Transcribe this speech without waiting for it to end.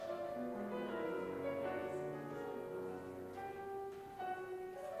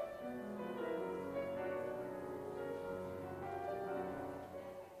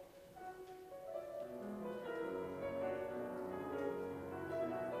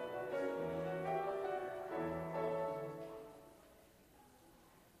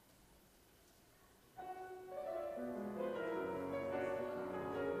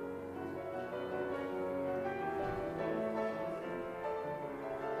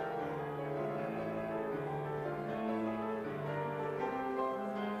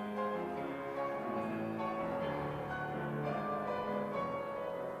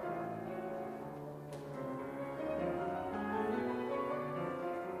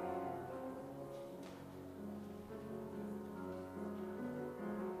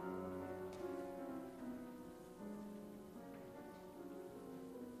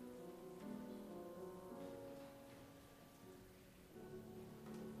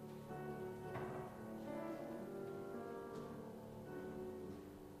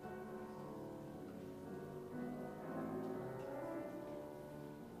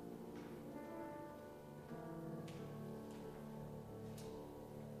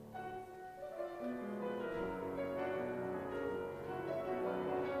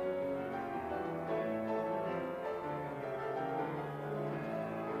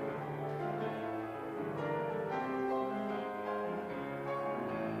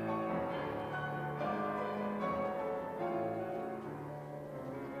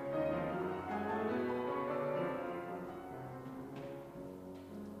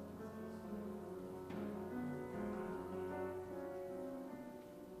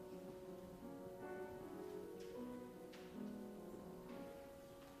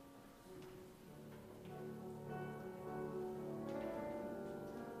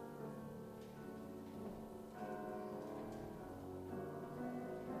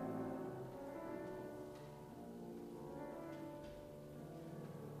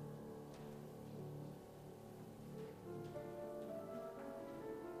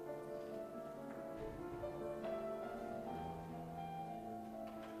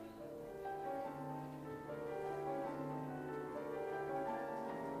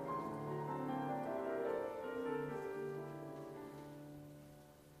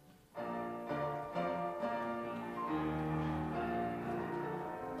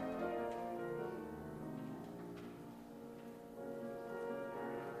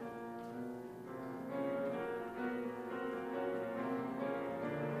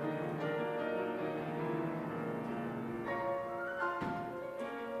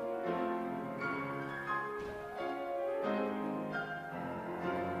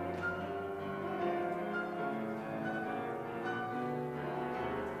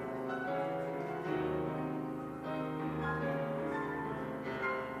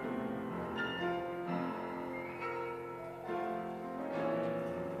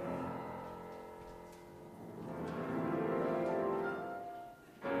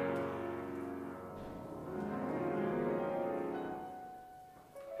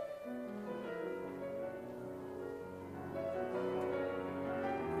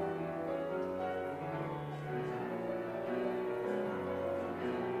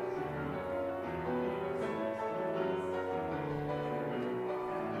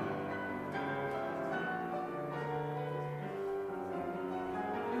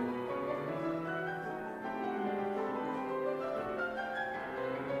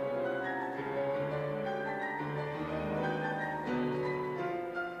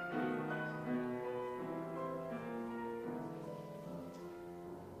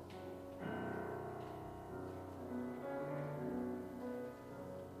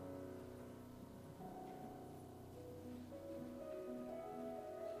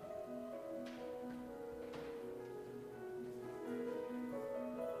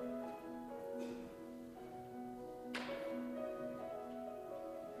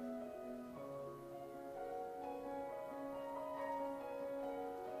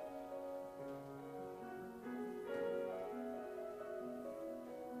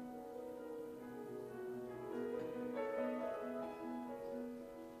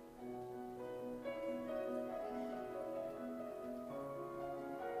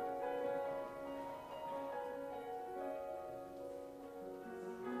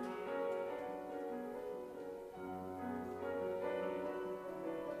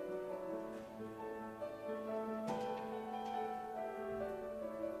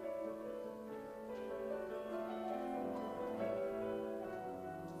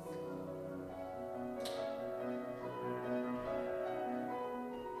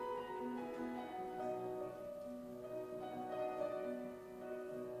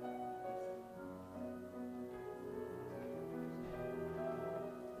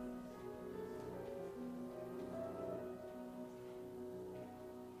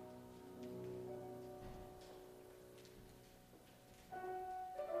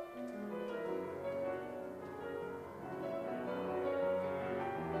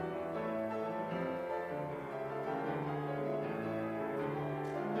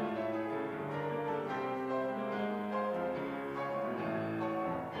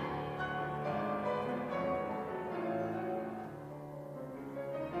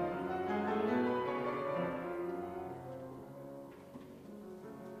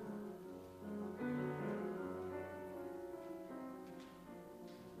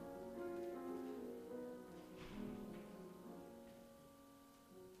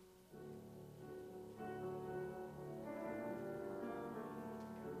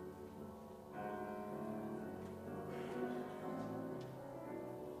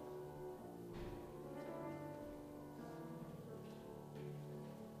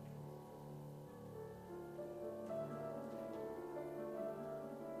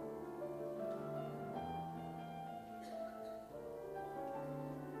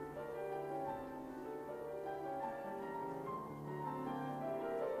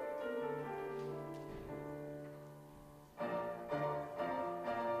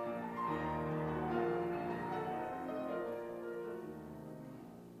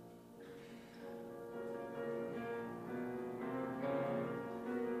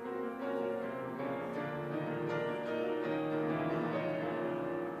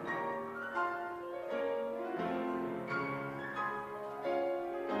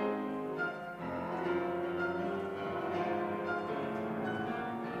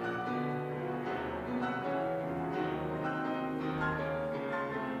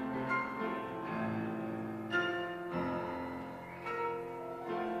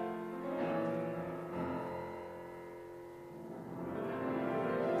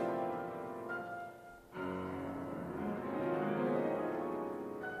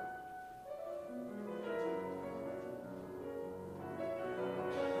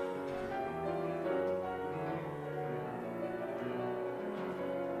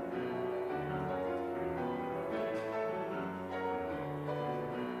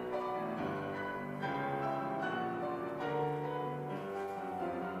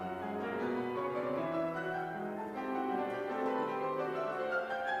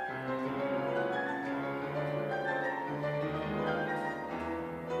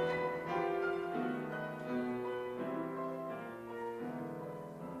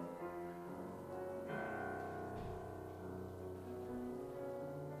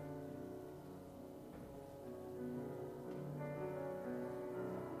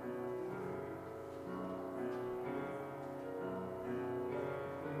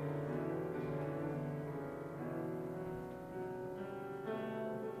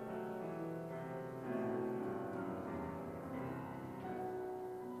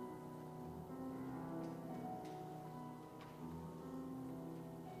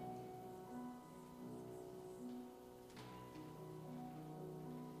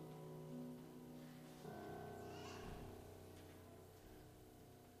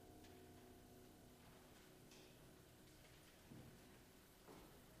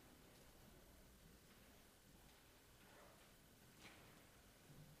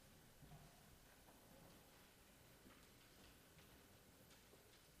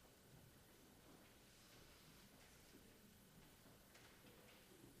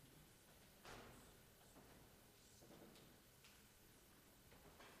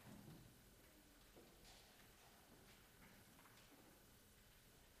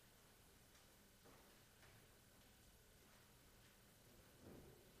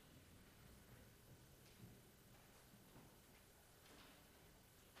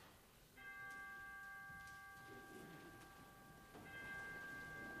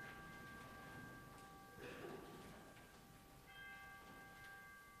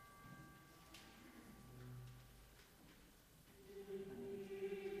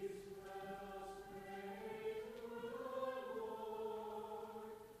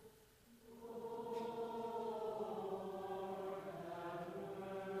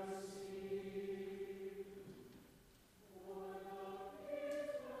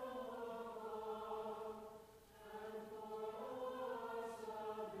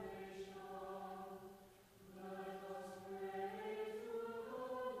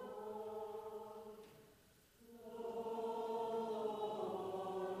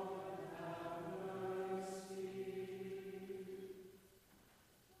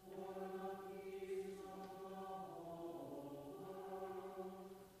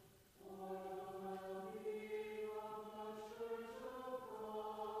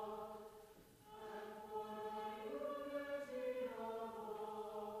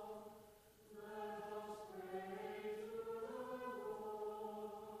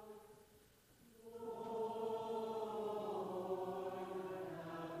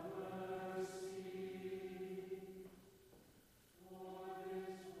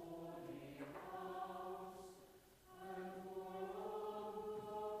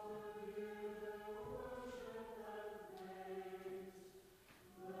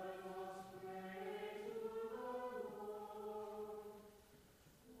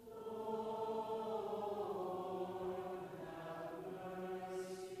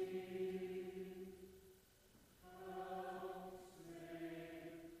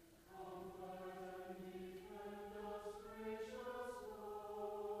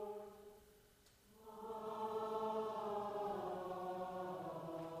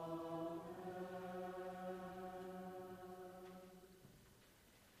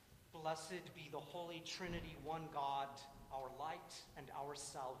Blessed be the Holy Trinity, one God, our light and our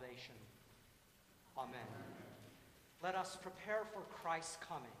salvation. Amen. Let us prepare for Christ's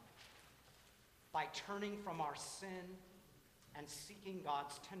coming by turning from our sin and seeking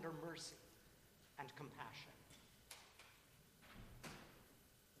God's tender mercy and compassion.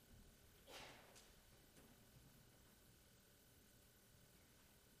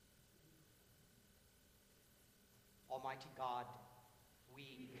 Almighty God,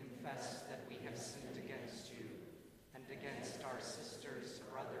 we confess that we have sinned against you and against our sisters,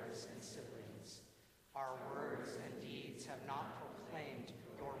 brothers, and siblings. Our words and deeds have not proclaimed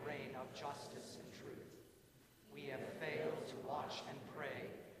your reign of justice and truth. We have failed to watch and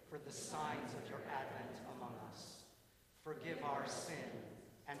pray for the signs of your advent among us. Forgive our sin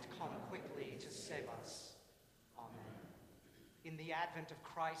and come quickly to save us. Amen. In the advent of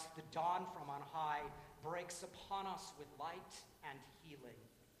Christ, the dawn from on high breaks upon us with light and healing.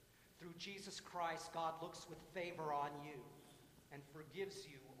 Through Jesus Christ, God looks with favor on you and forgives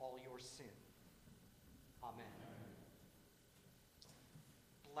you all your sin. Amen.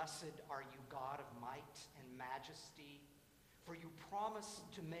 Blessed are you, God of might and majesty, for you promise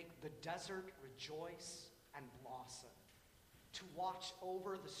to make the desert rejoice and blossom, to watch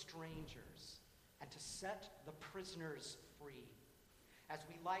over the strangers, and to set the prisoners free. As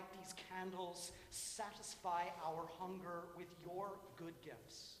we light these candles, satisfy our hunger with your good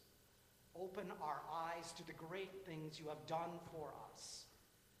gifts. Open our eyes to the great things you have done for us,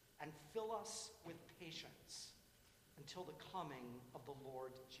 and fill us with patience until the coming of the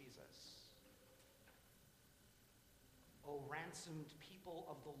Lord Jesus. O ransomed people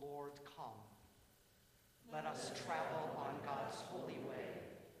of the Lord, come. Let us travel on God's holy way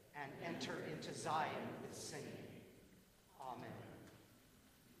and enter into Zion with singing. Amen.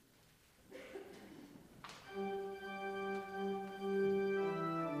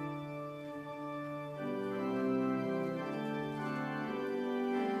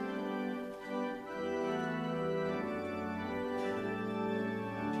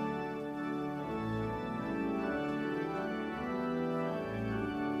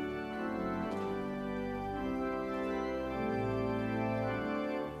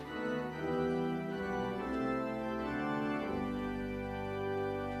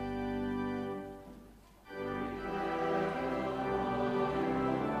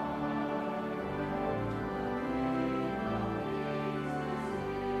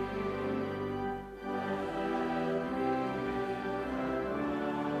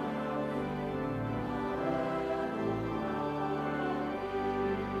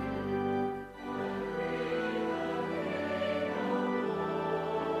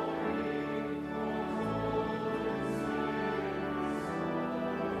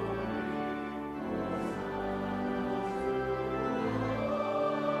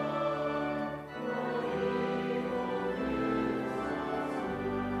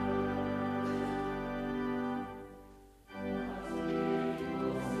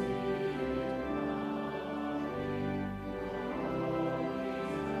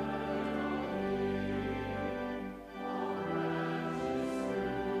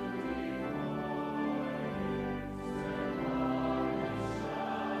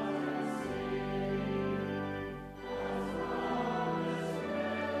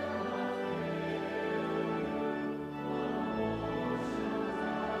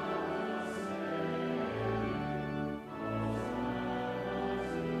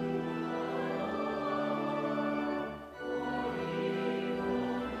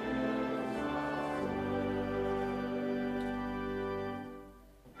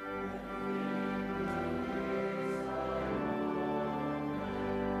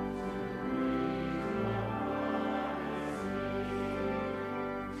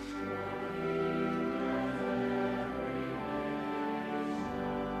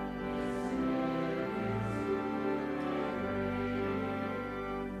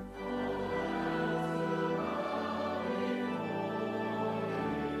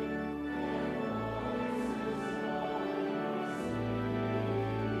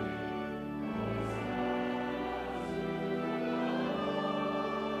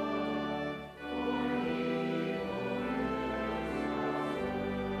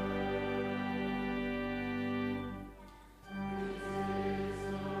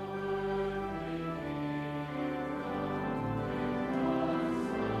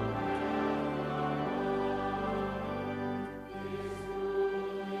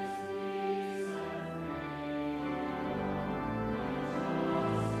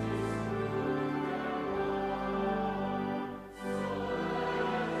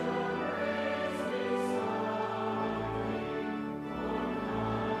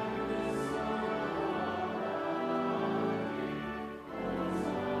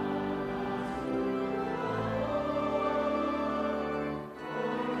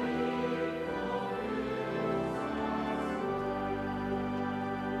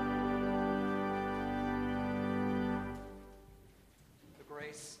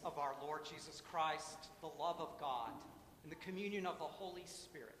 of our Lord Jesus Christ, the love of God, and the communion of the Holy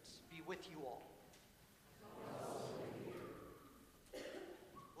Spirit be with you all.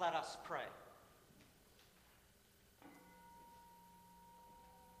 Let us pray.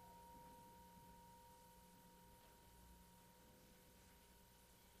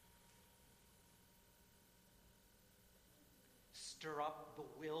 Stir up the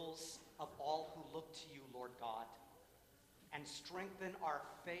wills of all who look to you, Lord God, and strengthen our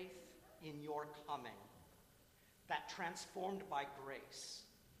faith in your coming, that transformed by grace,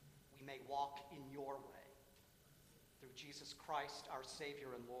 we may walk in your way. Through Jesus Christ, our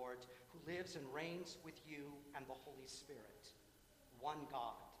Savior and Lord, who lives and reigns with you and the Holy Spirit, one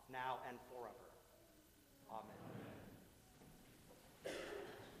God, now and forever. Amen.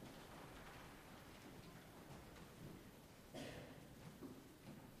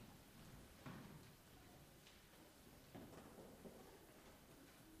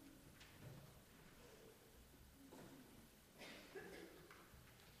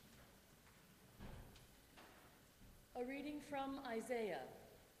 A reading from Isaiah.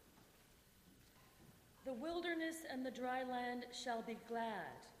 The wilderness and the dry land shall be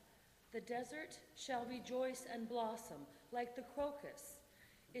glad. The desert shall rejoice and blossom like the crocus.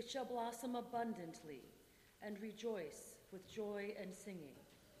 It shall blossom abundantly and rejoice with joy and singing.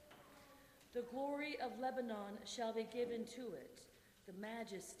 The glory of Lebanon shall be given to it, the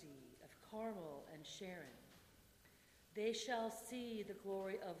majesty of Carmel and Sharon. They shall see the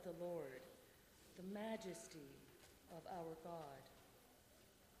glory of the Lord, the majesty of our God.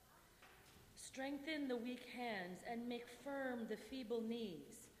 Strengthen the weak hands and make firm the feeble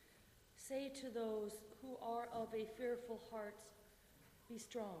knees. Say to those who are of a fearful heart, be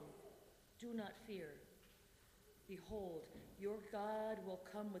strong, do not fear. Behold, your God will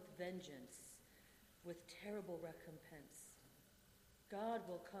come with vengeance, with terrible recompense. God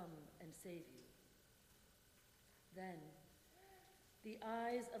will come and save you. Then the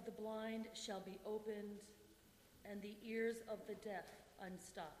eyes of the blind shall be opened, and the ears of the deaf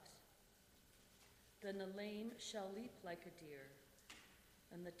unstopped. Then the lame shall leap like a deer,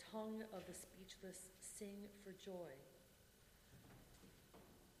 and the tongue of the speechless sing for joy.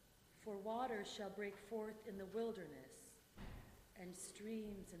 For waters shall break forth in the wilderness, and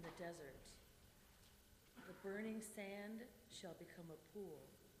streams in the desert. The burning sand shall become a pool,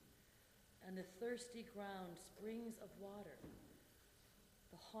 and the thirsty ground springs of water.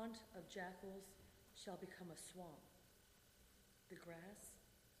 The haunt of jackals shall become a swamp. The grass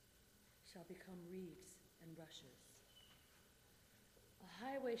shall become reeds and rushes. A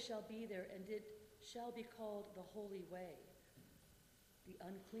highway shall be there, and it shall be called the Holy Way. The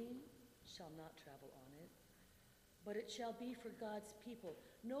unclean shall not travel on it, but it shall be for God's people.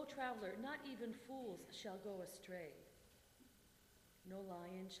 No traveler, not even fools, shall go astray. No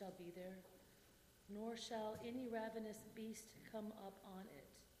lion shall be there, nor shall any ravenous beast come up on it.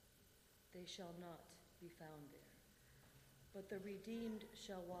 They shall not be found there. But the redeemed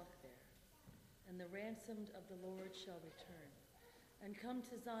shall walk there, and the ransomed of the Lord shall return, and come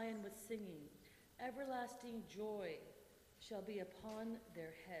to Zion with singing. Everlasting joy shall be upon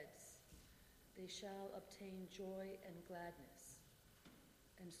their heads. They shall obtain joy and gladness,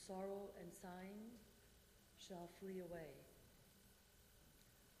 and sorrow and sighing shall flee away.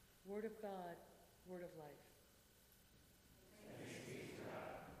 Word of God, word of life.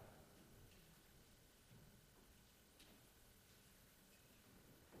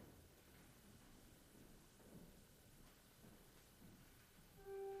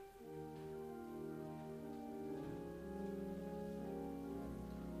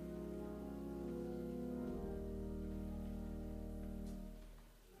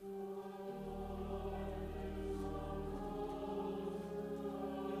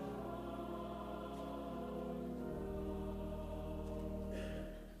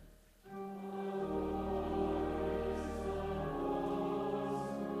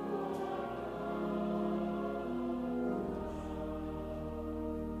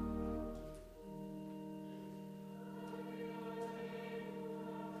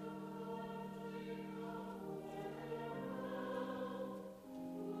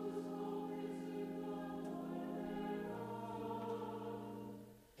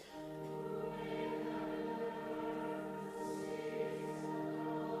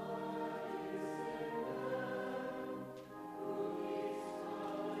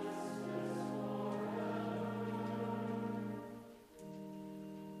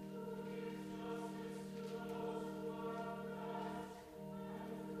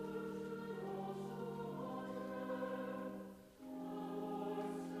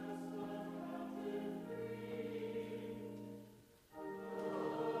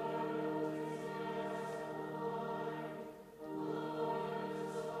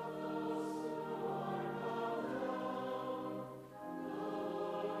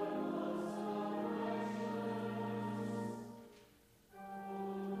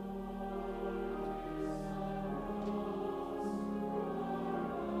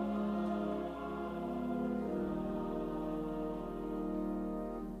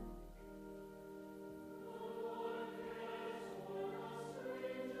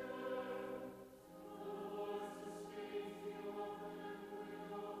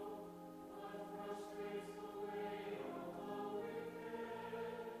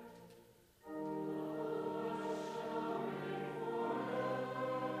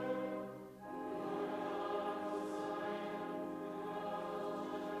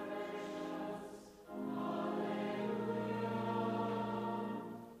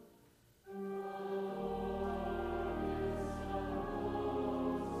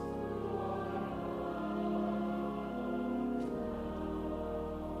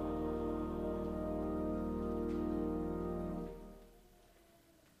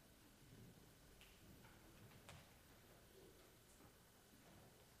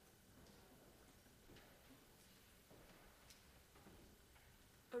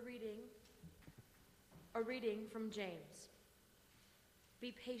 A reading from James.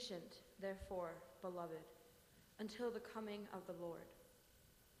 Be patient, therefore, beloved, until the coming of the Lord.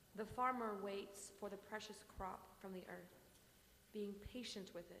 The farmer waits for the precious crop from the earth, being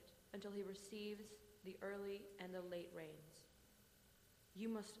patient with it until he receives the early and the late rains. You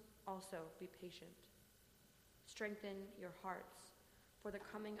must also be patient. Strengthen your hearts, for the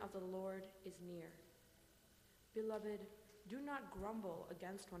coming of the Lord is near. Beloved, do not grumble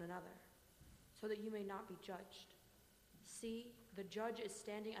against one another, so that you may not be judged. See, the judge is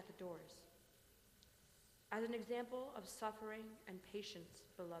standing at the doors. As an example of suffering and patience,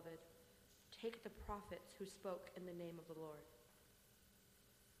 beloved, take the prophets who spoke in the name of the Lord.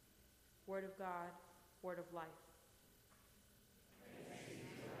 Word of God, word of life.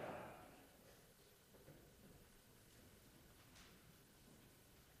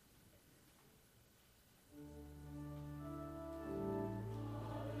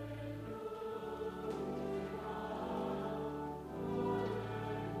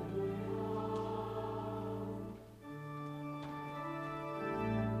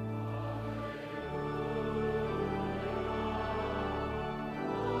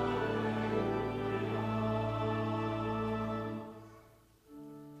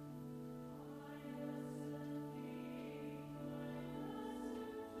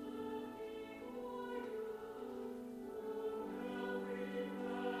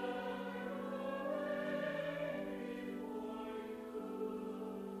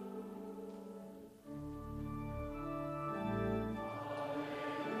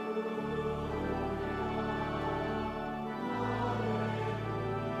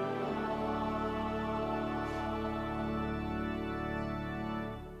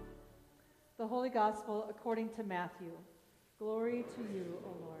 The Holy Gospel according to Matthew. Glory to you,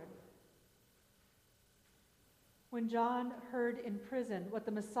 O Lord. When John heard in prison what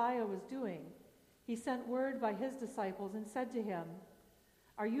the Messiah was doing, he sent word by his disciples and said to him,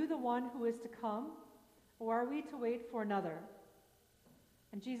 "Are you the one who is to come, or are we to wait for another?"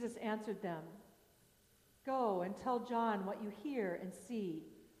 And Jesus answered them, "Go and tell John what you hear and see.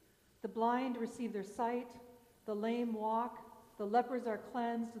 The blind receive their sight, the lame walk, the lepers are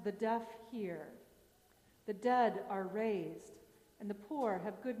cleansed, the deaf hear. The dead are raised, and the poor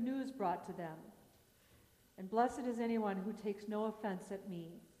have good news brought to them. And blessed is anyone who takes no offense at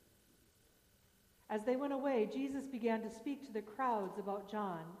me." As they went away, Jesus began to speak to the crowds about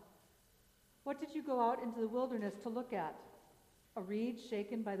John. "What did you go out into the wilderness to look at? A reed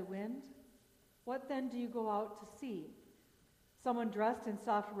shaken by the wind? What then do you go out to see? Someone dressed in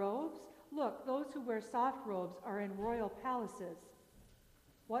soft robes? Look, those who wear soft robes are in royal palaces.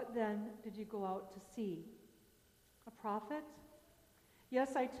 What then did you go out to see? A prophet?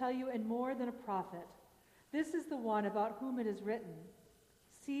 Yes, I tell you, and more than a prophet. This is the one about whom it is written,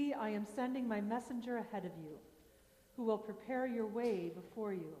 'See, I am sending my messenger ahead of you, who will prepare your way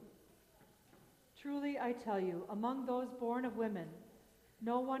before you.' Truly, I tell you, among those born of women,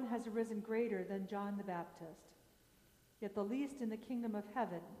 no one has arisen greater than John the Baptist. Yet the least in the kingdom of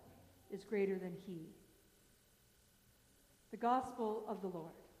heaven is greater than he." The Gospel of the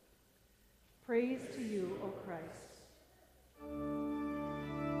Lord. Praise to you, O Christ.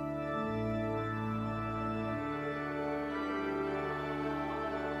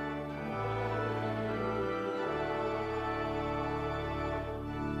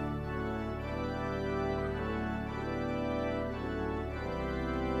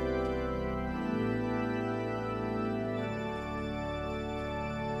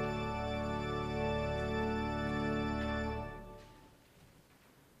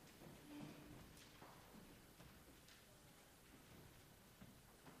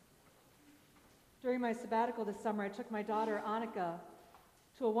 During my sabbatical this summer, I took my daughter, Annika,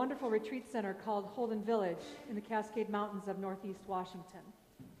 to a wonderful retreat center called Holden Village in the Cascade Mountains of Northeast Washington.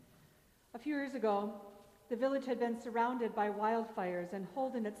 A few years ago, the village had been surrounded by wildfires, and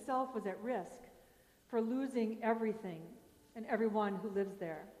Holden itself was at risk for losing everything and everyone who lives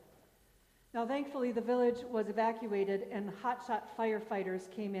there. Now, thankfully, the village was evacuated, and hotshot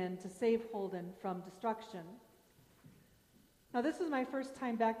firefighters came in to save Holden from destruction. Now, this was my first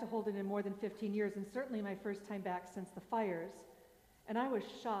time back to Holden in more than 15 years, and certainly my first time back since the fires, and I was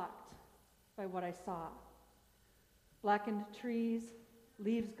shocked by what I saw. Blackened trees,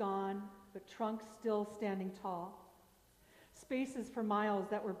 leaves gone, but trunks still standing tall. Spaces for miles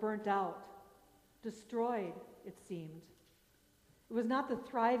that were burnt out, destroyed, it seemed. It was not the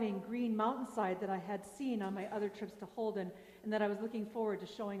thriving green mountainside that I had seen on my other trips to Holden and that I was looking forward to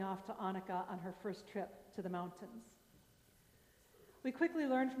showing off to Annika on her first trip to the mountains. We quickly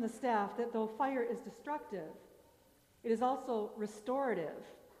learned from the staff that though fire is destructive, it is also restorative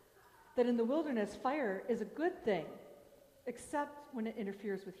that in the wilderness, fire is a good thing, except when it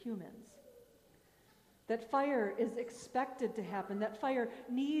interferes with humans. That fire is expected to happen, that fire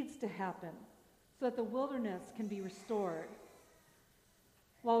needs to happen, so that the wilderness can be restored.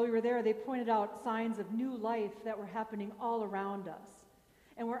 While we were there, they pointed out signs of new life that were happening all around us.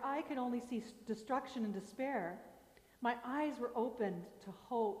 And where I could only see destruction and despair, my eyes were opened to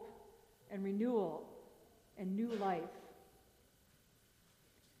hope and renewal and new life.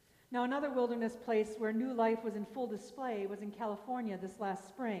 Now, another wilderness place where new life was in full display was in California this last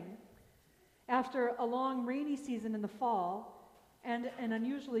spring. After a long rainy season in the fall and an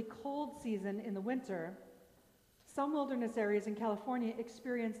unusually cold season in the winter, some wilderness areas in California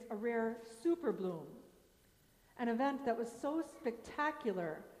experienced a rare super bloom, an event that was so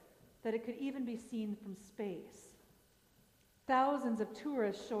spectacular that it could even be seen from space. Thousands of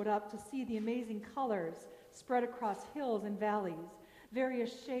tourists showed up to see the amazing colors spread across hills and valleys,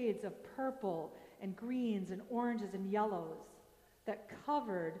 various shades of purple and greens and oranges and yellows that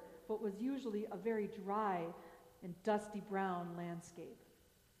covered what was usually a very dry and dusty brown landscape.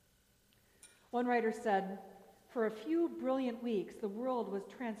 One writer said, "For a few brilliant weeks, the world was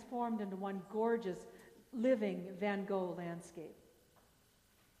transformed into one gorgeous, living Van Gogh landscape."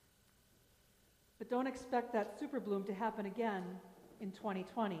 But don't expect that super bloom to happen again in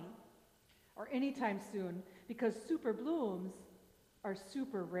 2020 or anytime soon, because super blooms are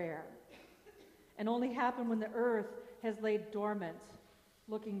super rare and only happen when the earth has laid dormant,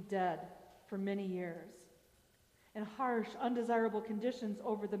 looking dead for many years. And harsh, undesirable conditions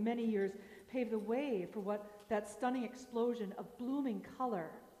over the many years paved the way for that stunning explosion of blooming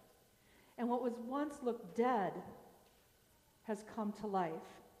color. And what was once looked dead has come to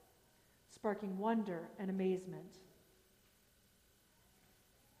life, sparking wonder and amazement.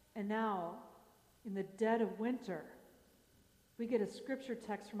 And now, in the dead of winter, we get a scripture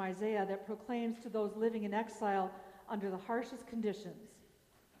text from Isaiah that proclaims to those living in exile under the harshest conditions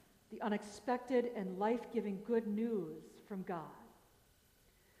the unexpected and life-giving good news from God.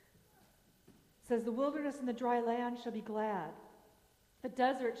 It says, "The wilderness and the dry land shall be glad. The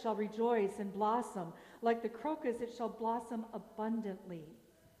desert shall rejoice and blossom. Like the crocus, it shall blossom abundantly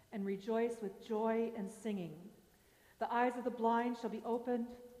and rejoice with joy and singing. The eyes of the blind shall be opened,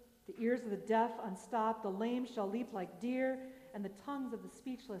 the ears of the deaf unstopped. The lame shall leap like deer, and the tongues of the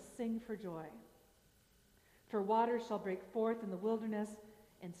speechless sing for joy. For waters shall break forth in the wilderness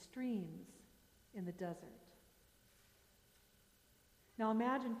and streams in the desert." Now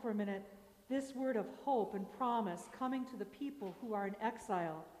imagine for a minute this word of hope and promise coming to the people who are in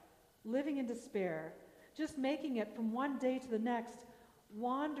exile, living in despair, just making it from one day to the next,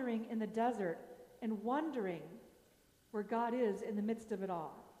 wandering in the desert and wondering where God is in the midst of it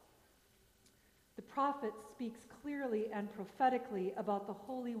all. The prophet speaks clearly and prophetically about the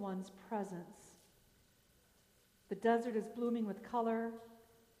Holy One's presence. The desert is blooming with color.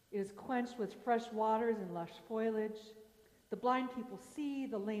 It is quenched with fresh waters and lush foliage. The blind people see,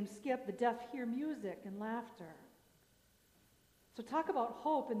 the lame skip, the deaf hear music and laughter. So talk about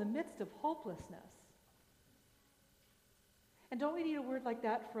hope in the midst of hopelessness. And don't we need a word like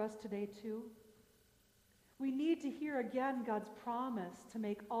that for us today too? We need to hear again God's promise to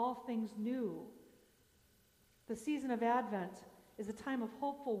make all things new. The season of Advent is a time of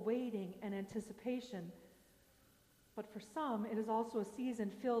hopeful waiting and anticipation. But for some, it is also a season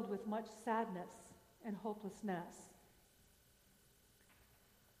filled with much sadness and hopelessness.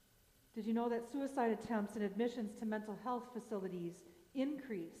 Did you know that suicide attempts and admissions to mental health facilities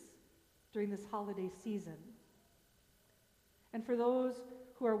increase during this holiday season? And for those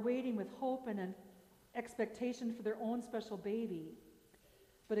who are waiting with hope and an expectation for their own special baby,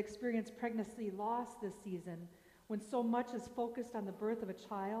 but experience pregnancy loss this season, when so much is focused on the birth of a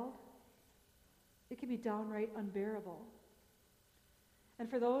child, it can be downright unbearable. And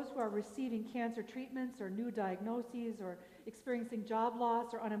for those who are receiving cancer treatments or new diagnoses or experiencing job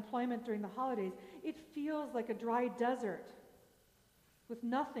loss or unemployment during the holidays, it feels like a dry desert with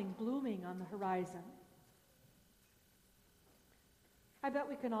nothing blooming on the horizon. I bet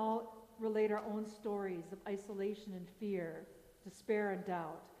we can all relate our own stories of isolation and fear, despair and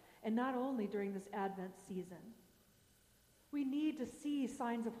doubt, and not only during this Advent season. We need to see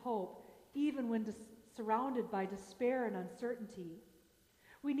signs of hope even when surrounded by despair and uncertainty.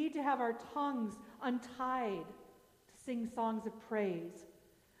 We need to have our tongues untied to sing songs of praise.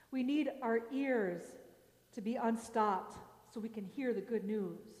 We need our ears to be unstopped so we can hear the good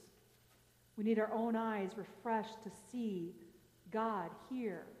news. We need our own eyes refreshed to see God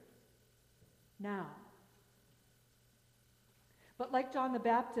here, now. But like John the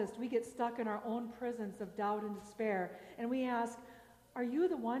Baptist, we get stuck in our own prisons of doubt and despair, and we ask, "Are you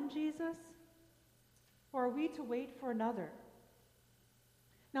the one, Jesus? Or are we to wait for another?"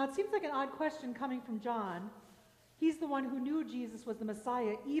 Now, it seems like an odd question coming from John. He's the one who knew Jesus was the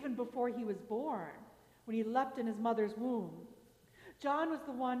Messiah even before he was born, when he leapt in his mother's womb. John was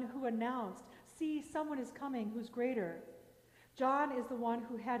the one who announced, "See, someone is coming who's greater." John is the one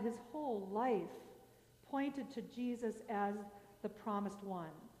who had his whole life pointed to Jesus as the promised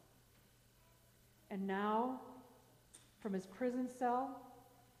one. And now, from his prison cell,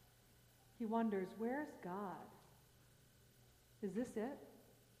 he wonders, where's God? Is this it?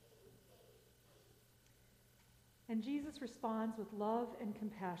 And Jesus responds with love and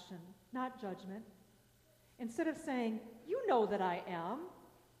compassion, not judgment. Instead of saying, "You know that I am,"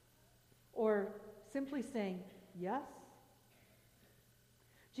 or simply saying, "Yes,"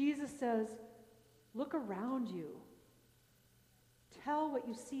 Jesus says, "Look around you. Tell what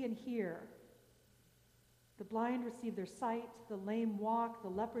you see and hear. The blind receive their sight, the lame walk, the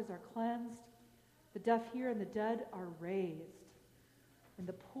lepers are cleansed, the deaf hear, and the dead are raised, and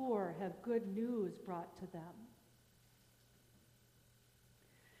the poor have good news brought to them."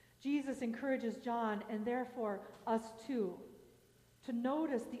 Jesus encourages John, and therefore us too, to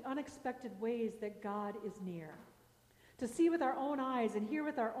notice the unexpected ways that God is near, to see with our own eyes and hear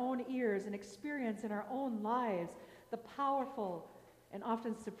with our own ears and experience in our own lives the powerful and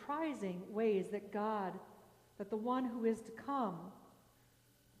often surprising ways that the one who is to come,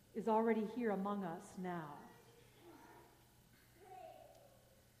 is already here among us now.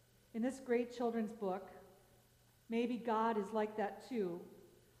 In this great children's book, Maybe God is Like That Too,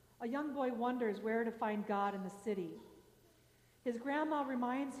 a young boy wonders where to find God in the city. His grandma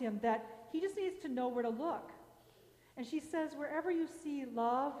reminds him that he just needs to know where to look. And she says, wherever you see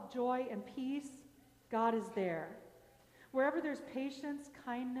love, joy, and peace, God is there. Wherever there's patience,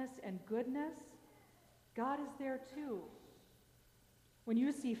 kindness, and goodness, God is there too. When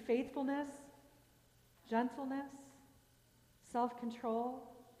you see faithfulness, gentleness, self-control,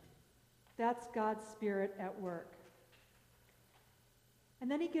 that's God's Spirit at work. And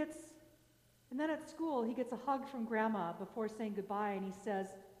then at school, he gets a hug from Grandma before saying goodbye, and he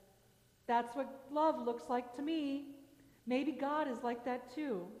says, "That's what love looks like to me. Maybe God is like that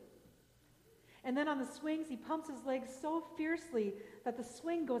too." And then on the swings, he pumps his legs so fiercely that the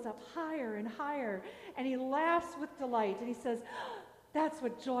swing goes up higher and higher, and he laughs with delight, and he says, "That's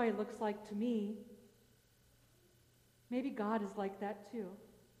what joy looks like to me. Maybe God is like that too."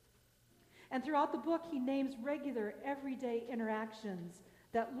 And throughout the book, he names regular, everyday interactions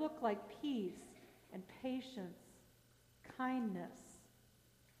that look like peace and patience, kindness,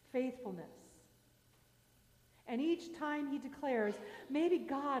 faithfulness. And each time he declares, maybe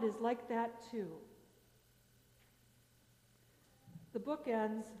God is like that too. The book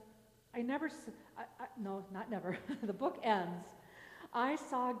ends, the book ends, "I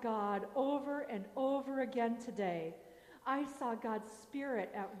saw God over and over again today. I saw God's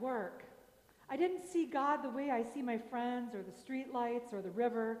Spirit at work. I didn't see God the way I see my friends or the street lights or the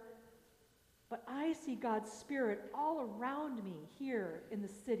river, but I see God's Spirit all around me here in the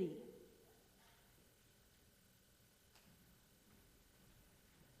city."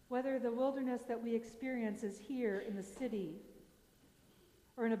 Whether the wilderness that we experience is here in the city,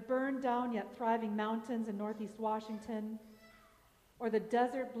 or in a burned down yet thriving mountains in northeast Washington, or the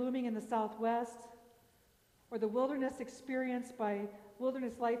desert blooming in the southwest, or the wilderness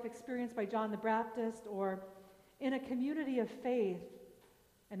life experienced by John the Baptist, or in a community of faith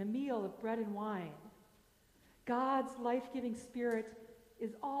and a meal of bread and wine, God's life-giving Spirit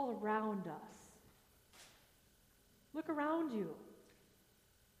is all around us. Look around you.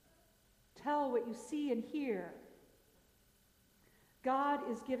 Tell what you see and hear. God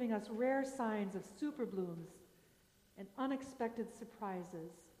is giving us rare signs of super blooms and unexpected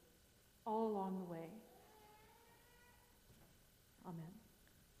surprises all along the way. Amen.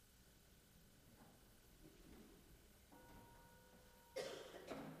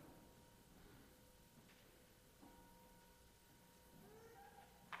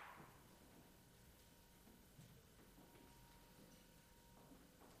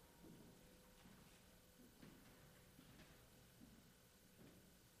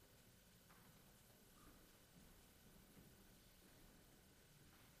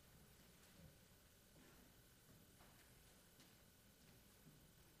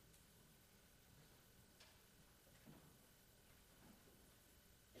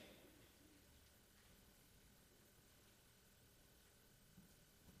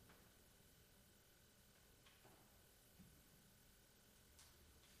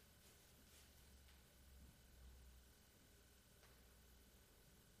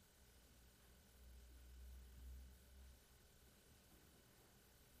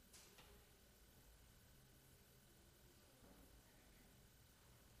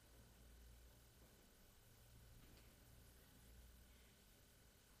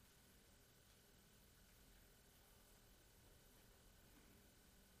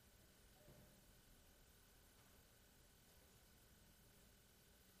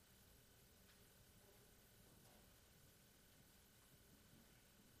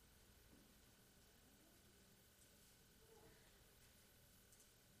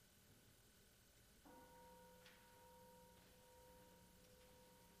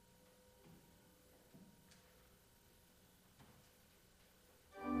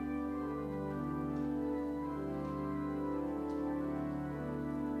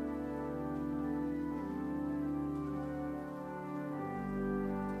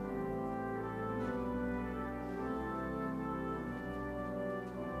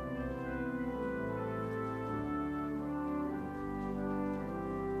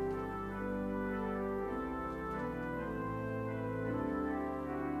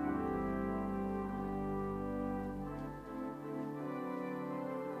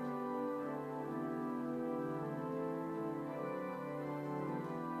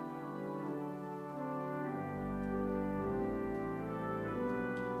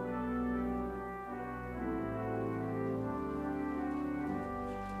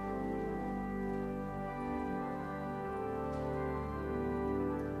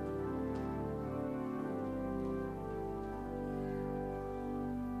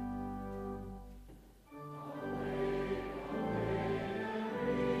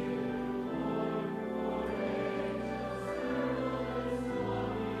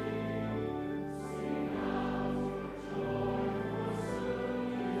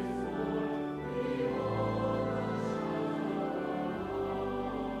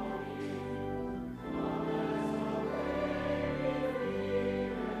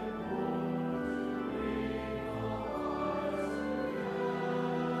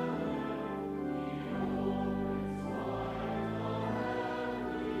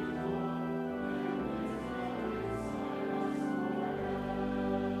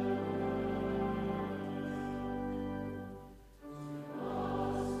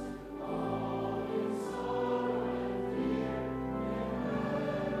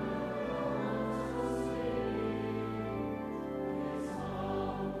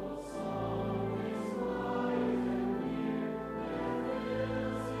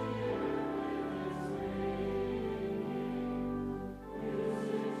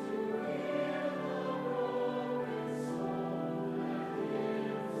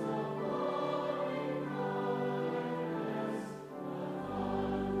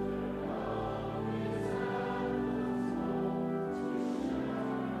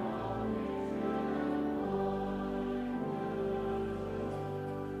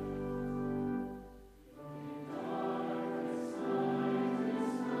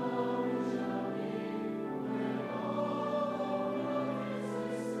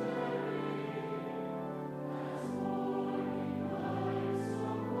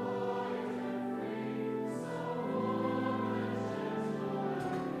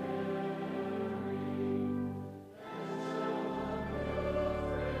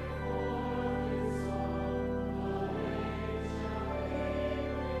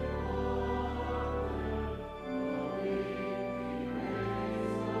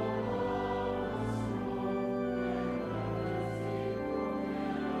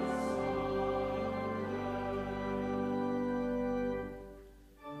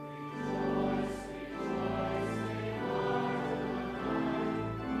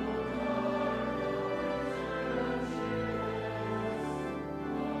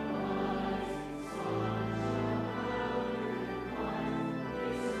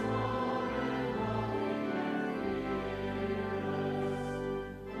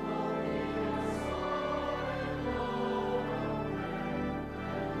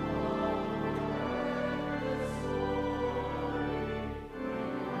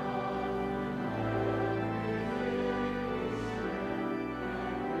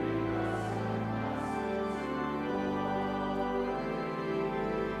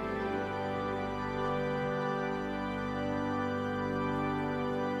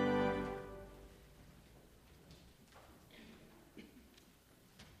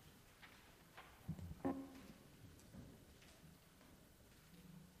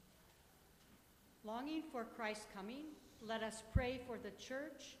 Longing for Christ's coming, let us pray for the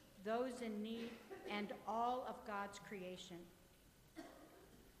church, those in need, and all of God's creation.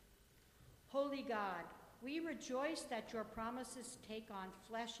 Holy God, we rejoice that your promises take on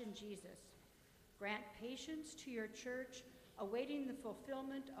flesh in Jesus. Grant patience to your church, awaiting the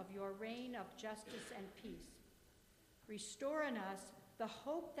fulfillment of your reign of justice and peace. Restore in us the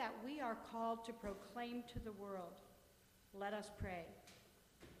hope that we are called to proclaim to the world. Let us pray.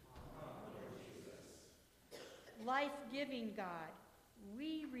 Life-giving God,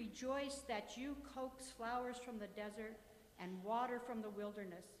 we rejoice that you coax flowers from the desert and water from the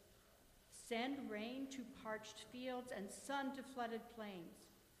wilderness. Send rain to parched fields and sun to flooded plains.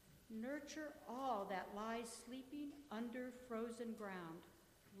 Nurture all that lies sleeping under frozen ground.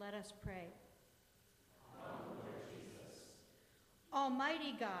 Let us pray.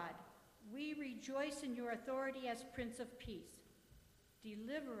 Almighty God, we rejoice in your authority as Prince of Peace.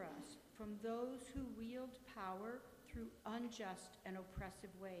 Deliver us from those who wield power through unjust and oppressive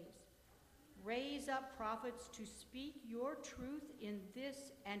ways. Raise up prophets to speak your truth in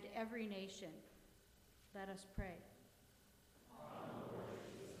this and every nation. Let us pray.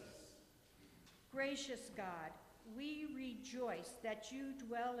 Gracious God, we rejoice that you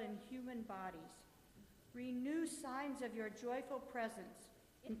dwell in human bodies. Renew signs of your joyful presence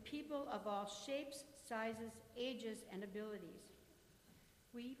in people of all shapes, sizes, ages, and abilities.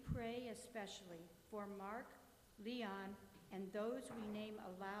 We pray especially for Mark, Leon, and those we name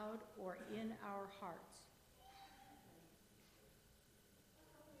aloud or in our hearts.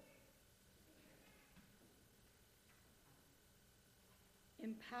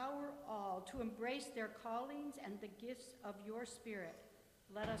 Empower all to embrace their callings and the gifts of your Spirit.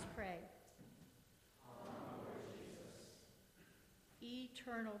 Let us pray.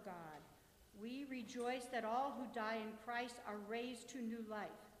 Eternal God, we rejoice that all who die in Christ are raised to new life.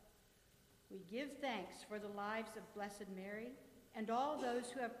 We give thanks for the lives of Blessed Mary and all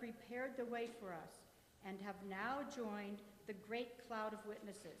those who have prepared the way for us and have now joined the great cloud of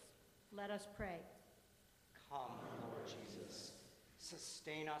witnesses. Let us pray. Come, Lord Jesus.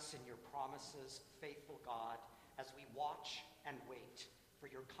 Sustain us in your promises, faithful God, as we watch and wait for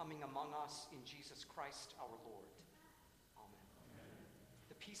your coming among us in Jesus Christ our Lord. Amen.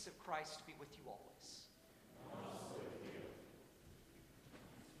 The peace of Christ be with you always.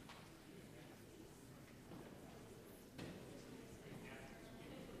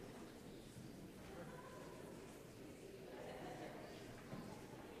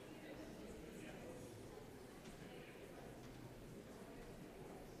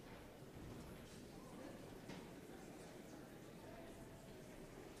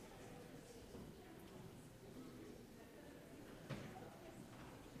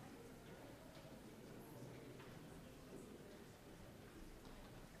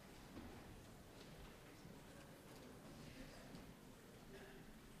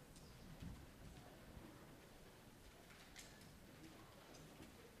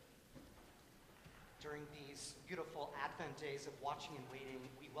 During these beautiful Advent days of watching and waiting,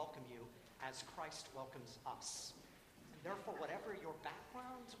 we welcome you as Christ welcomes us. And therefore, whatever your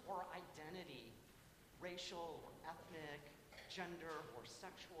background or identity, racial, ethnic, gender, or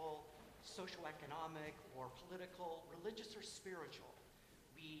sexual, socioeconomic, or political, religious, or spiritual,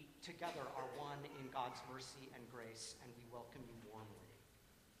 we together are one in God's mercy and grace, and we welcome you warmly.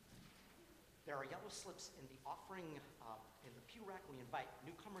 There are yellow slips in the offering in the pew rack. We invite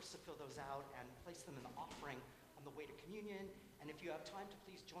newcomers to fill those out and place them in the offering on the way to communion. And if you have time to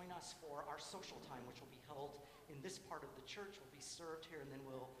please join us for our social time, which will be held in this part of the church. Will be served here, and then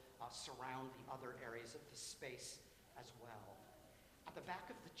we'll surround the other areas of the space as well. At the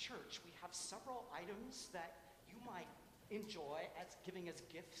back of the church, we have several items that you might enjoy as giving as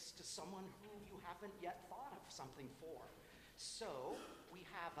gifts to someone who you haven't yet thought of something for. So we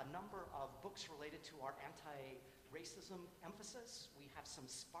have a number of books related to our anti-racism emphasis. We have some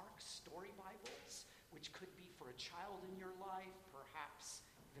Spark Story Bibles, which could be for a child in your life, perhaps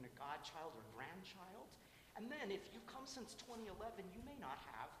even a godchild or grandchild. And then if you've come since 2011, you may not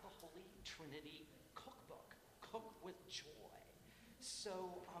have the Holy Trinity cookbook, Cook with Joy.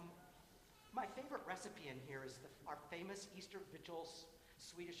 So my favorite recipe in here is our famous Easter Vigils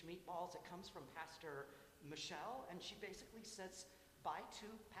Swedish meatballs. It comes from Pastor Michelle, and she basically says, buy 2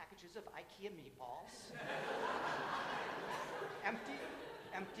 packages of IKEA meatballs,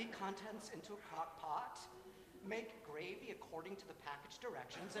 empty contents into a crock pot, make gravy according to the package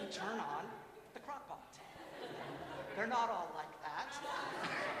directions, and turn on the crock pot. They're not all like that.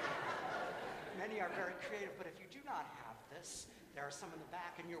 Many are very creative, but if you do not have this, there are some in the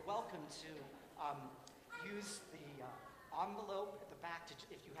back, and you're welcome to use the envelope at the back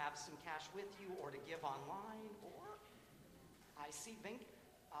if you have some cash with you, or to give online, or I see Venmo.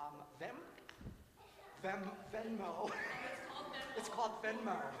 It's called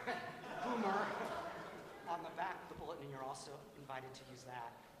Venmo. Boomer. On the back of the bulletin, you're also invited to use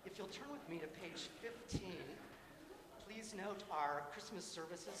that. If you'll turn with me to page 15, please note our Christmas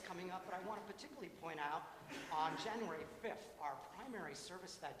services coming up, but I want to particularly point out on January 5th, our primary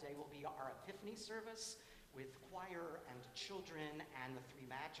service that day will be our Epiphany service with choir and children and the three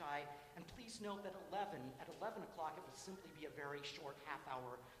magi. And please note that at 11 o'clock, it will simply be a very short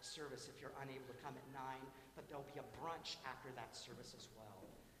half-hour service if you're unable to come at 9, but there'll be a brunch after that service as well.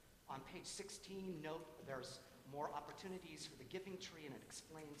 On page 16, note there's more opportunities for the giving tree, and it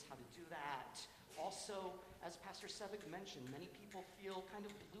explains how to do that. Also, as Pastor Sevig mentioned, many people feel kind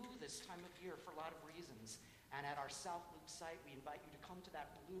of blue this time of year for a lot of reasons. And at our South Loop site, we invite you to come to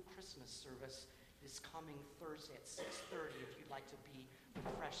that Blue Christmas service this coming Thursday at 6:30 if you'd like to be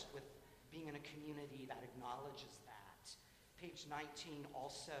refreshed with being in a community that acknowledges that. Page 19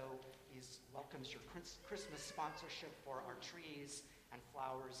 also welcomes your Christmas sponsorship for our trees and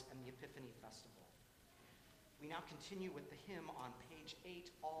flowers and the Epiphany Festival. We now continue with the hymn on page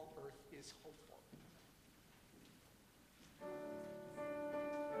 8, All Earth is Hopeful.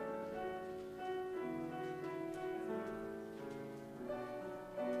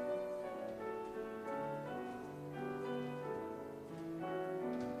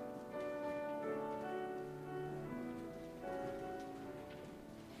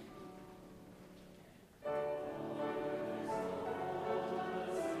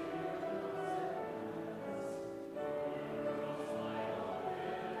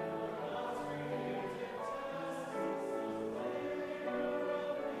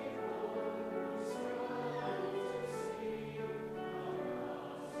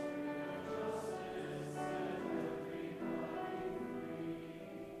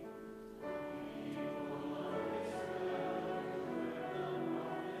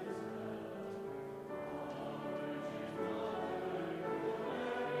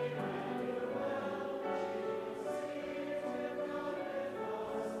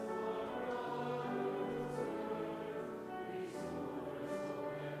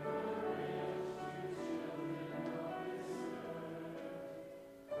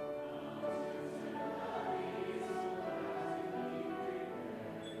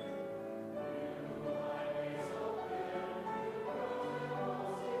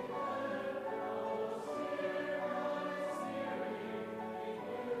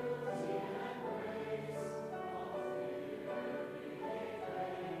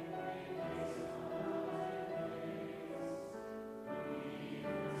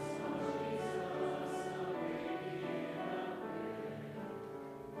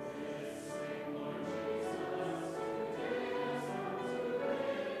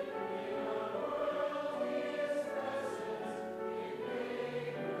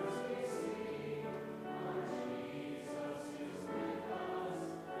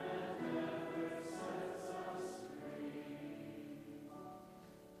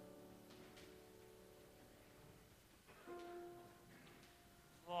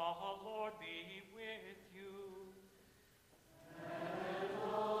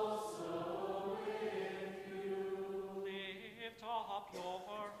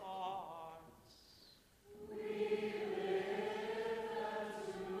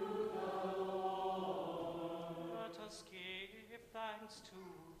 To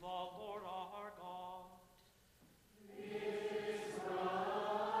the Lord our God.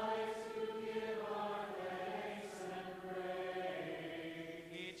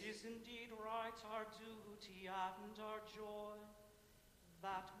 It is indeed right, our duty and our joy,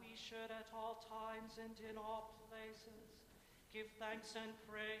 that we should at all times and in all places give thanks and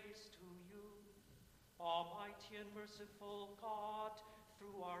praise to you, Almighty and merciful God,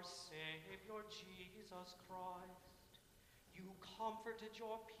 through our Savior Jesus Christ. You comforted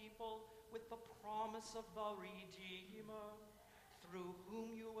your people with the promise of the Redeemer, through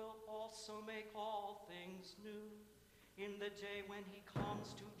whom you will also make all things new, in the day when he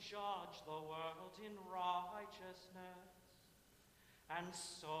comes to judge the world in righteousness. And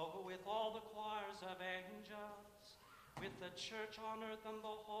so, with all the choirs of angels, with the church on earth and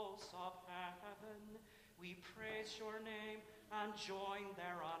the hosts of heaven, we praise your name and join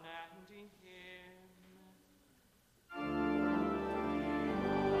their unending hymn.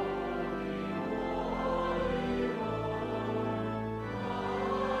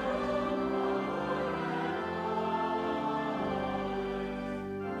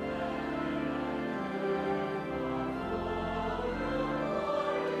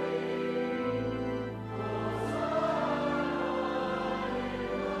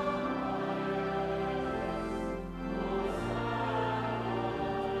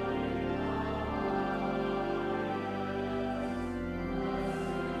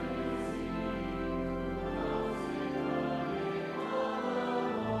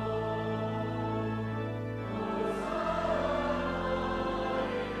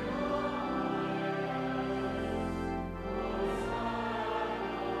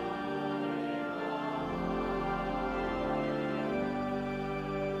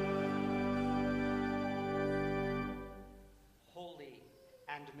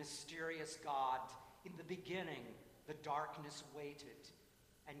 mysterious God, in the beginning the darkness waited,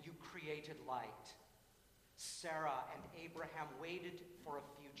 and you created light. Sarah and Abraham waited for a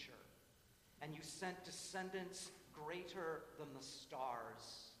future, and you sent descendants greater than the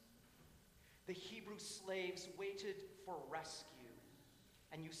stars. The Hebrew slaves waited for rescue,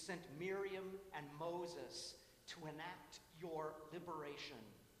 and you sent Miriam and Moses to enact your liberation.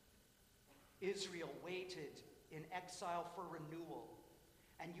 Israel waited in exile for renewal,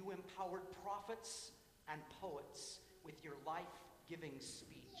 and you empowered prophets and poets with your life-giving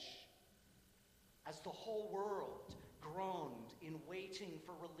speech. As the whole world groaned in waiting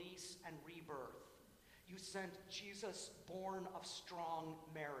for release and rebirth, you sent Jesus, born of strong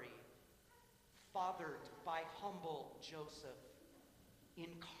Mary, fathered by humble Joseph,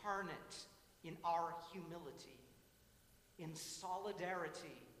 incarnate in our humility, in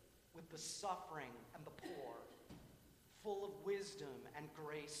solidarity with the suffering and the poor, full of wisdom and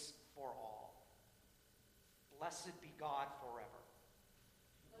grace for all. Blessed be God forever.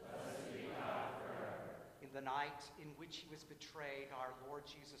 Blessed be God forever. In the night in which he was betrayed, our Lord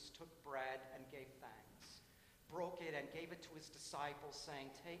Jesus took bread and gave thanks, broke it and gave it to his disciples, saying,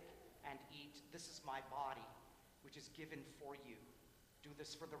 "Take and eat. This is my body, which is given for you. Do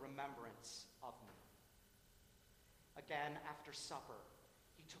this for the remembrance of me." Again, after supper,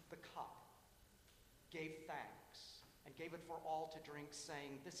 he took the cup, gave thanks, and gave it for all to drink,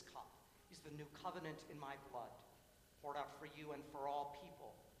 saying, "This cup is the new covenant in my blood, poured out for you and for all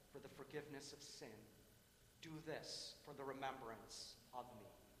people for the forgiveness of sin. Do this for the remembrance of me."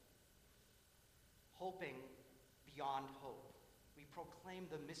 Hoping beyond hope, we proclaim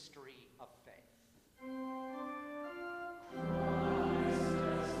the mystery of faith.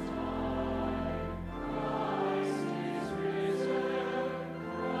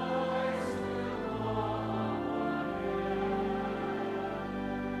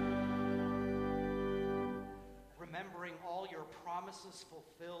 Remembering all your promises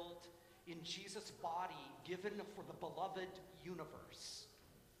fulfilled in Jesus' body given for the beloved universe,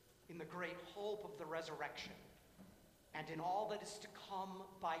 in the great hope of the resurrection, and in all that is to come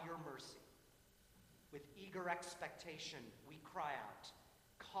by your mercy, with eager expectation we cry out,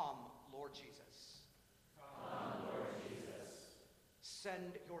 "Come, Lord Jesus." Come, Lord Jesus.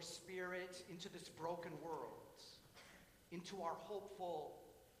 Send your Spirit into this broken world, into our hopeful,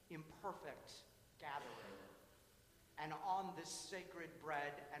 imperfect gathering, and on this sacred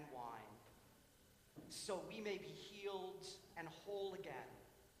bread and wine, so we may be healed and whole again,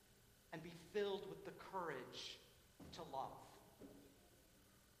 and be filled with the courage to love.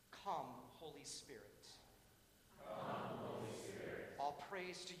 Come, Holy Spirit. Come, Holy Spirit. All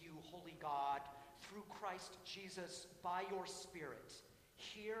praise to you, Holy God, through Christ Jesus, by your Spirit,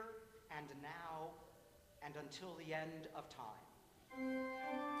 here and now, and until the end of time.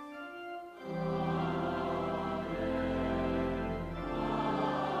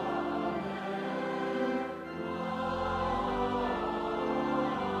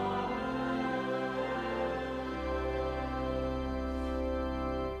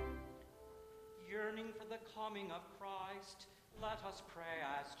 Yearning for the coming of Christ, let us pray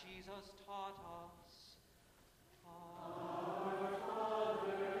as Jesus taught us. Our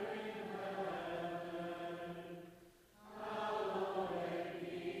Father in heaven, hallowed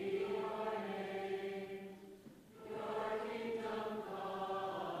be your name. Your kingdom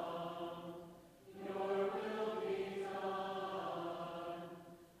come, your will be done,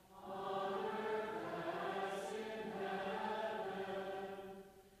 on earth as in heaven.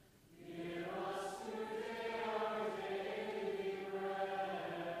 Give us today our daily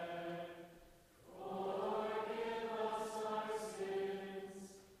bread. Forgive us our sins,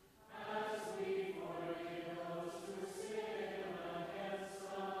 as we forgive those who sin against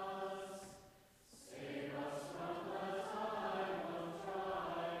us. Save us from the time of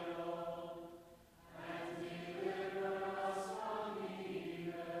trial, and deliver us from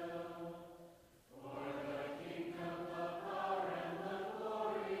evil. For the kingdom, the power, and the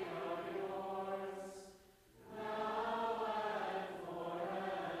glory are yours, now and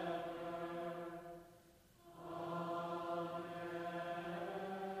forever.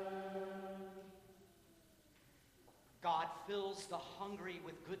 God fills the hungry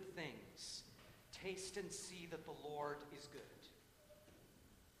with good things. Taste and see that the Lord is good.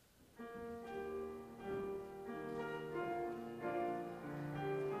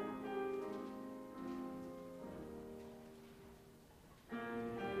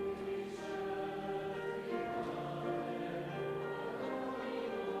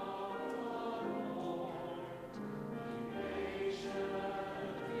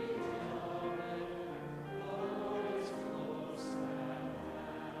 The Lord is close at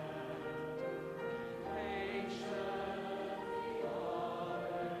hand.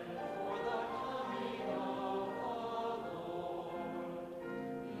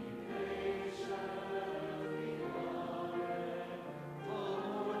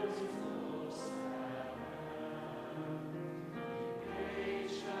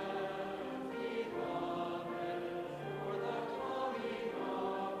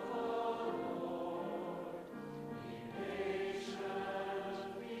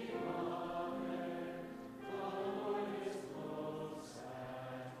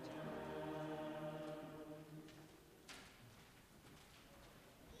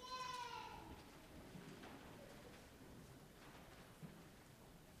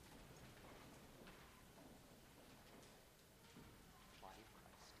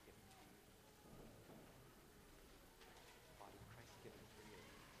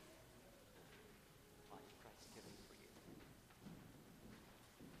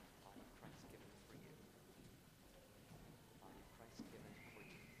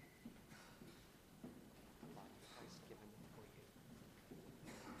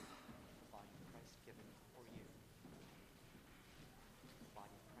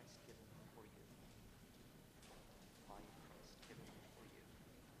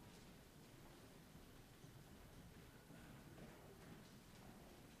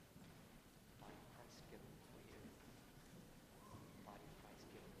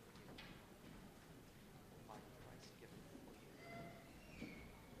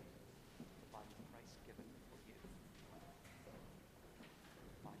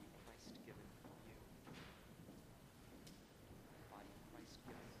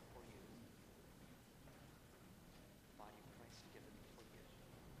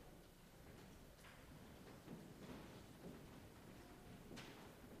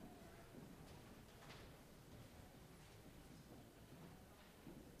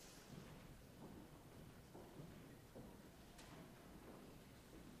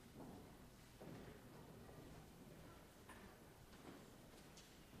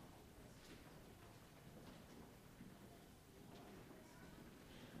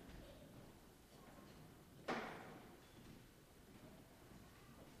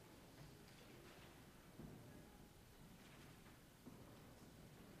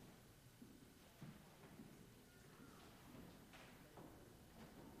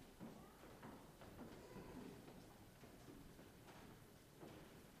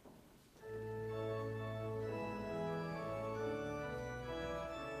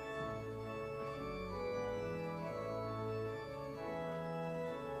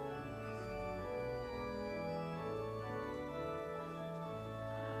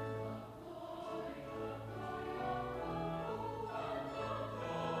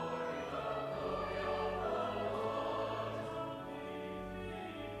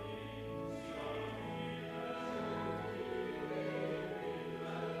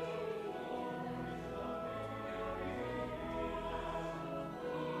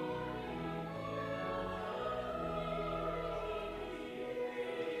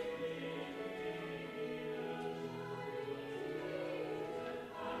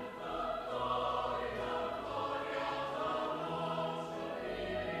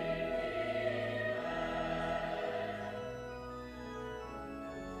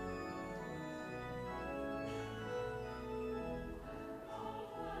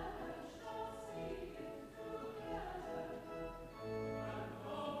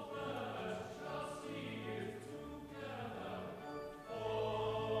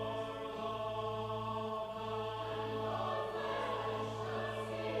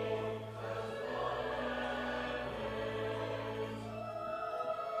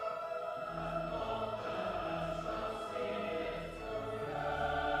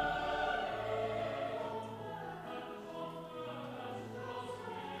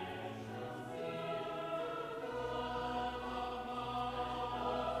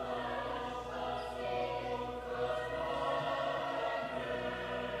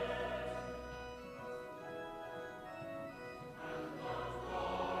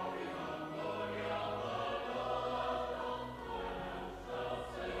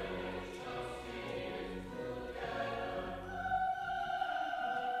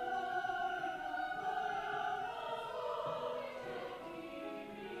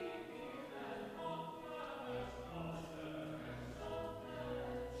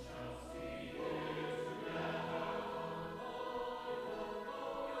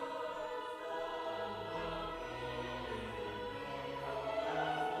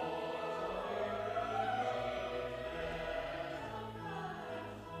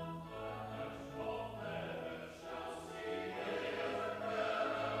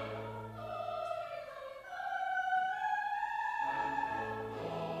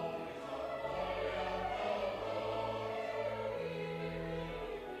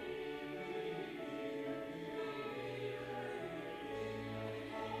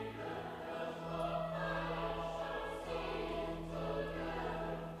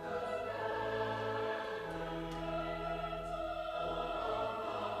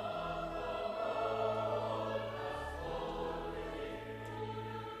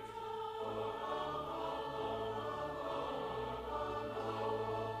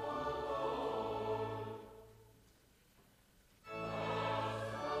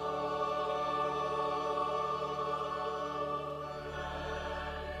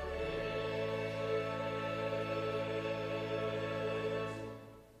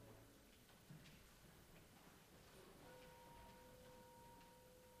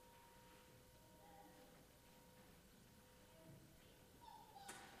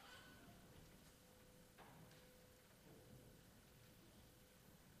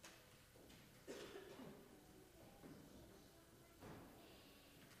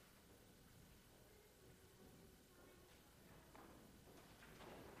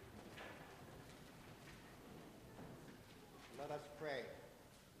 us pray.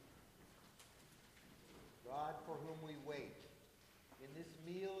 God, for whom we wait, in this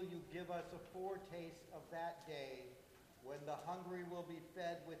meal you give us a foretaste of that day when the hungry will be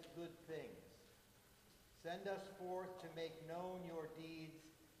fed with good things. Send us forth to make known your deeds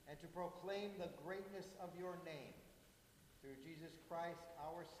and to proclaim the greatness of your name. Through Jesus Christ,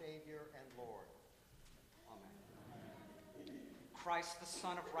 our Savior and Lord. Amen. Christ, the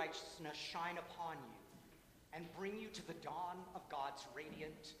Son of righteousness, shine upon you and bring you to the dawn of God's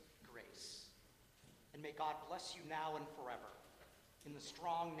radiant grace. And may God bless you now and forever. In the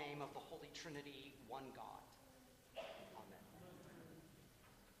strong name of the Holy Trinity, one God.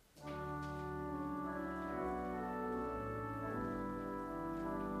 Amen.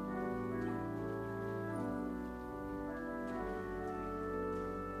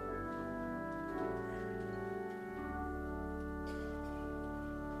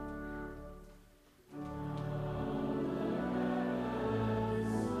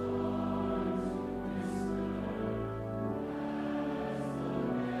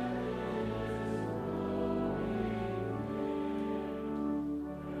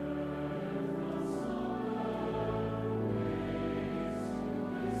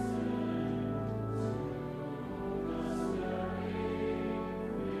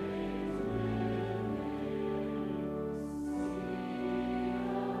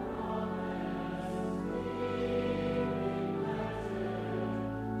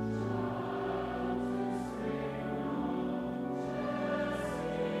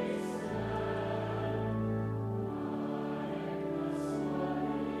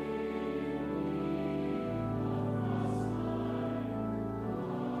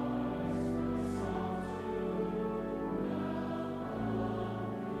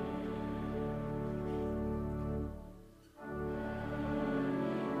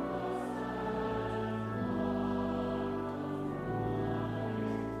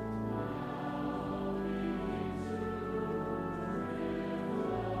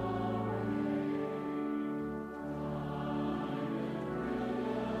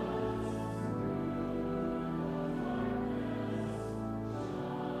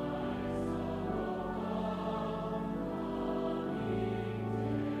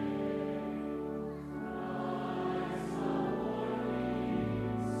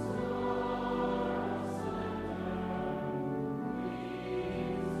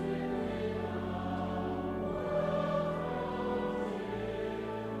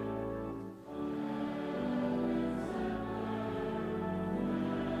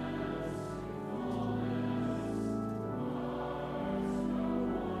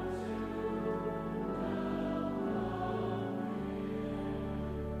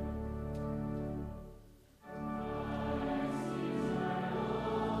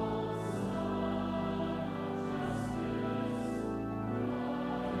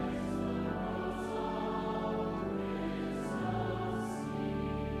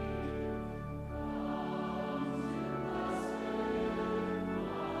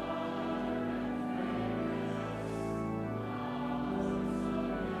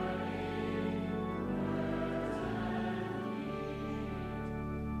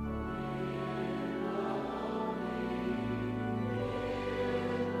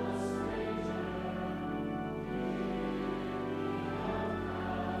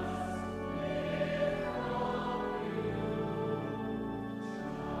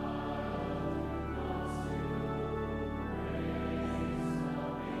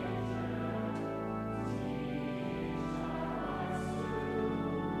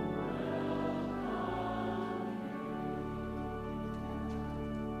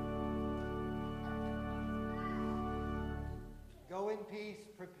 Go in peace,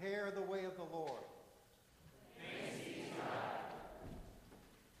 prepare the way of the Lord.